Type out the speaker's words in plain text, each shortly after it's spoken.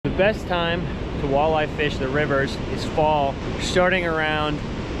best time to walleye fish the rivers is fall, starting around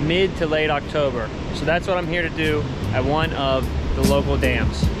mid to late October. So that's what I'm here to do at one of the local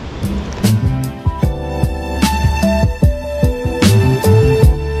dams.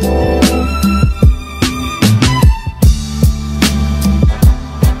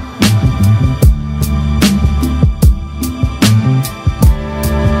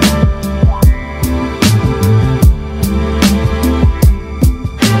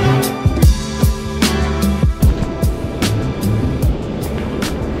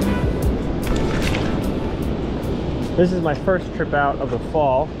 This is my first trip out of the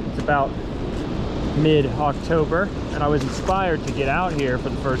fall. It's about mid-October, and I was inspired to get out here for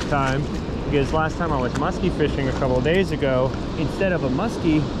the first time because last time I was muskie fishing a couple of days ago, instead of a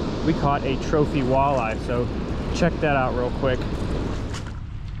muskie, we caught a trophy walleye. So check that out real quick.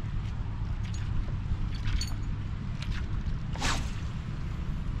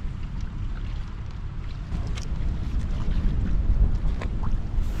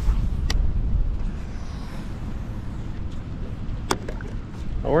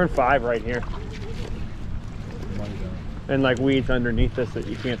 We're in 5 right here. And like weeds underneath us that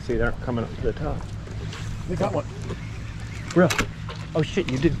you can't see, they're coming up to the top. We got one. Real? Oh shit,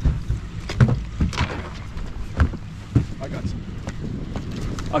 you did. I got some.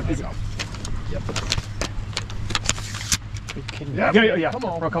 Oh, is it? Yep. Are you kidding me? Yeah, Yeah. Come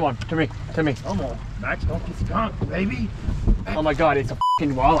on. Bro, come on. To me. To me. Come on. Max, don't get skunked, baby. Oh my god, it's a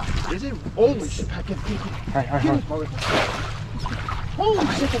fucking walleye. Is it? Holy shit. I can take it. Alright. Holy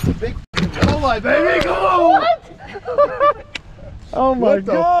shit, that's a big walleye, baby. Come on. What? Oh my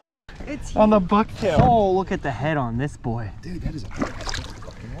god. It's on the bucktail. Oh, look at the head on this boy. Dude, that is a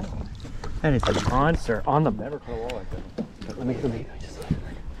fucking walleye. That is a monster on the. Never caught a walleye like that. Let me just look.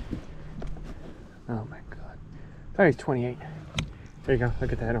 Oh my god. Oh, he's 28. There you go.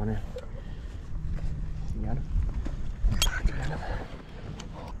 Look at the head on here. You got him?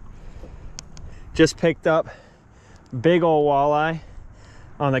 Just picked up big old walleye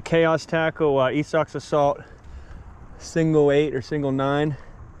on the Chaos Tackle Esox Assault single 8 or single 9.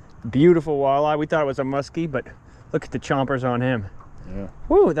 Beautiful walleye. We thought it was a muskie, but look at the chompers on him. Yeah.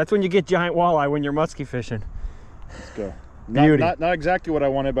 Woo, that's when you get giant walleye, when you're muskie fishing. Let's go. Beauty. Not exactly what I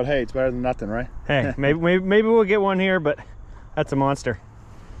wanted, but hey, it's better than nothing, right? Hey, maybe we'll get one here, but that's a monster.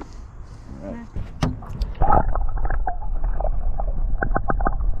 All right.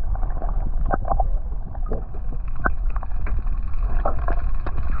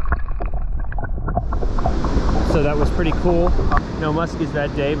 So that was pretty cool. No muskies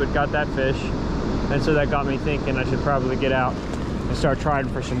that day, but got that fish. And so that got me thinking I should probably get out and start trying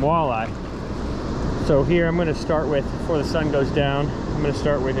for some walleye. So here I'm gonna start with, before the sun goes down, I'm gonna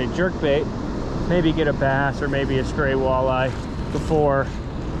start with a jerkbait, maybe get a bass or maybe a stray walleye before,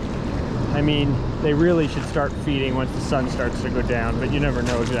 I mean, they really should start feeding once the sun starts to go down, but you never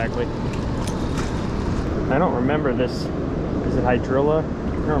know exactly. I don't remember this, is it hydrilla?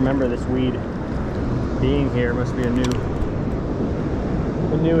 I don't remember this weed being here. It must be a new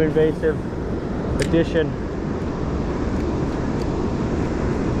invasive addition.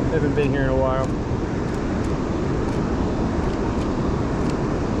 Haven't been here in a while.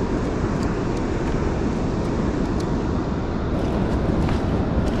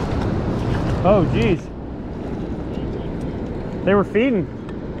 Oh geez, they were feeding.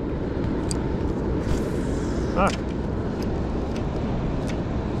 Huh.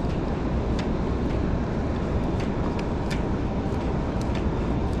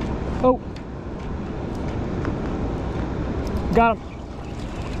 Oh, got him.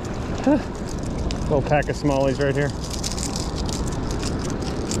 Little pack of smallies right here.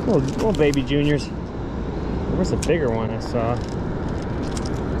 Little baby juniors. Where's the bigger one I saw?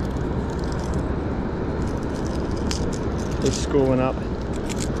 They're schooling up,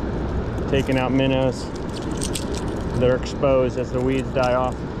 taking out minnows. They're exposed as the weeds die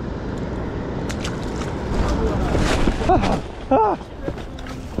off. Ah, ah.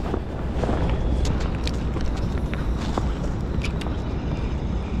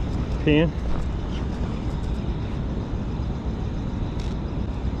 Peeing.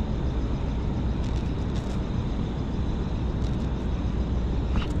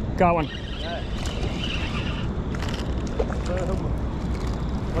 Got one.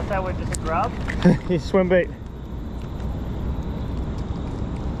 What's that one, just a grub? He's swim bait.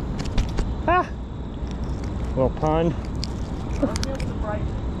 Ah! Little pond.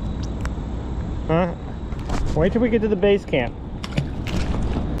 Huh? Wait till we get to the base camp.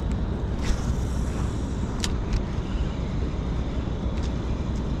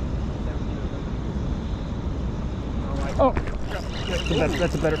 Oh! That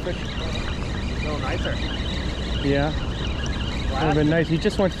that's a better fish. A little nicer. Yeah. Would have been nice. He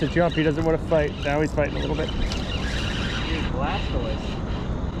just wants to jump. He doesn't want to fight. Now he's fighting a little bit. Dude, blastoise.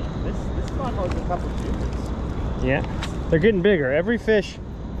 This one holds a couple juices. Yeah. They're getting bigger. Every fish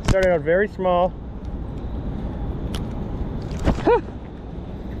started out very small.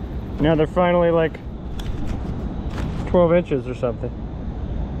 Now they're finally like 12 inches or something.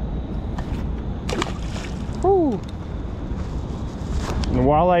 Woo. And the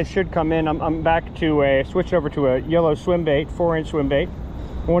walleye should come in. I'm back to switch over to a yellow swim bait, 4-inch swim bait.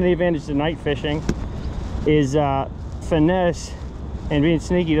 One of the advantages of night fishing is finesse, and being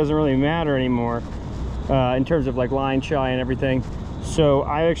sneaky doesn't really matter anymore in terms of like line shy and everything. So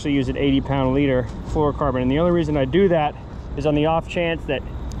I actually use an 80-pound leader fluorocarbon, and the only reason I do that is on the off chance that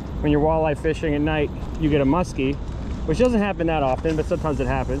when you're walleye fishing at night you get a muskie, which doesn't happen that often, but sometimes it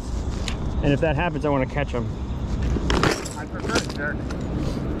happens. And if that happens, I want to catch them. I prefer a jerk.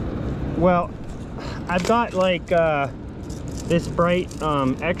 Well, I've got like this bright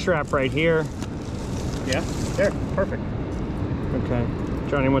X-Wrap right here. Yeah, there, perfect. Okay.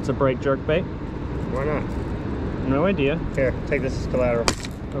 Johnny wants a bright jerk bait. Why not? No idea. Here, take this as collateral.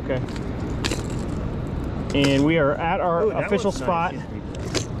 Okay. And we are at our official spot. Nice.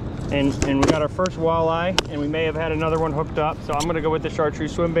 And we got our first walleye, and we may have had another one hooked up. So I'm gonna go with the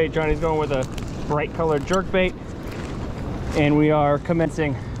chartreuse swim bait. Johnny's going with a bright colored jerk bait. And we are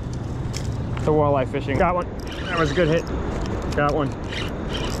commencing the walleye fishing. Got one. That was a good hit. Got one.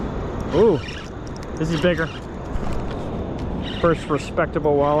 Ooh, this is bigger. First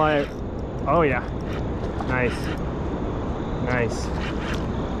respectable walleye. Oh yeah. Nice. Nice.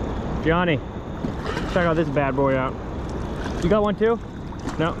 Johnny, check out this bad boy out. You got one too?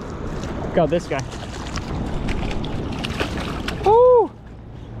 No. Got this guy. Woo! Oh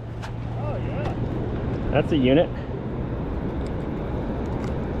yeah. That's a unit.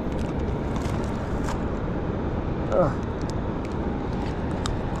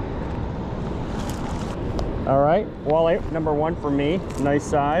 All right, walleye number 1 for me. Nice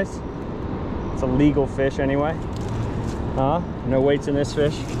size. It's a legal fish anyway. No weights in this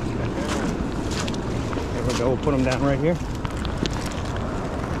fish. There we go. We'll put them down right here.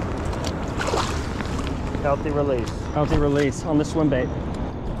 Healthy release. Healthy release on the swim bait.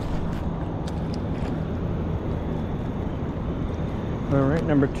 All right,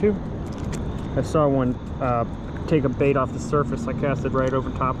 number 2. I saw one take a bait off the surface. I cast it right over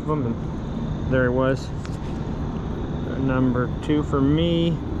top of him, and there he was. Number 2 for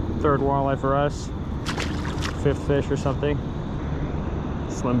me. 3rd walleye for us. 5th fish or something.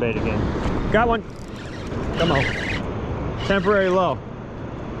 Slim bait again. Got one. Come on. Temporary low.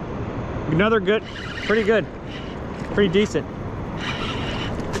 Another good. Pretty good. Pretty decent.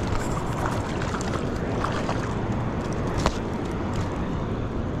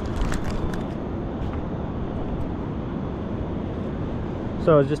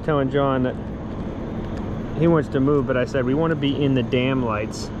 So I was just telling John that he wants to move, but I said we want to be in the dam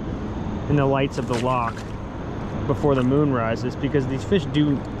lights, in the lights of the lock before the moon rises, because these fish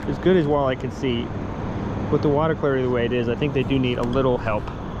do, as good as walleye can see, with the water clarity the way it is, I think they do need a little help.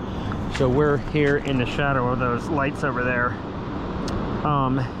 So we're here in the shadow of those lights over there.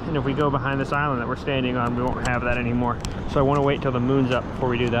 And if we go behind this island that we're standing on, we won't have that anymore. So I want to wait till the moon's up before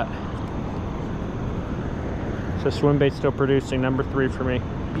we do that. So swim bait's still producing, number 3 for me.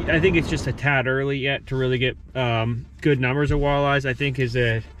 I think it's just a tad early yet to really get good numbers of walleyes. I think as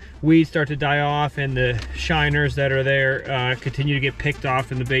the weeds start to die off and the shiners that are there continue to get picked off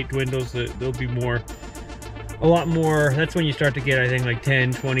and the bait dwindles, there'll be a lot more. That's when you start to get, I think, like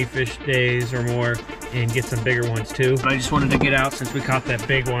 10, 20 fish days or more, and get some bigger ones too. But I just wanted to get out since we caught that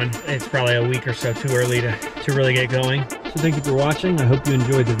big one. It's probably a week or so too early to really get going. So thank you for watching. I hope you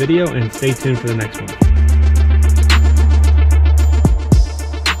enjoyed the video, and stay tuned for the next one.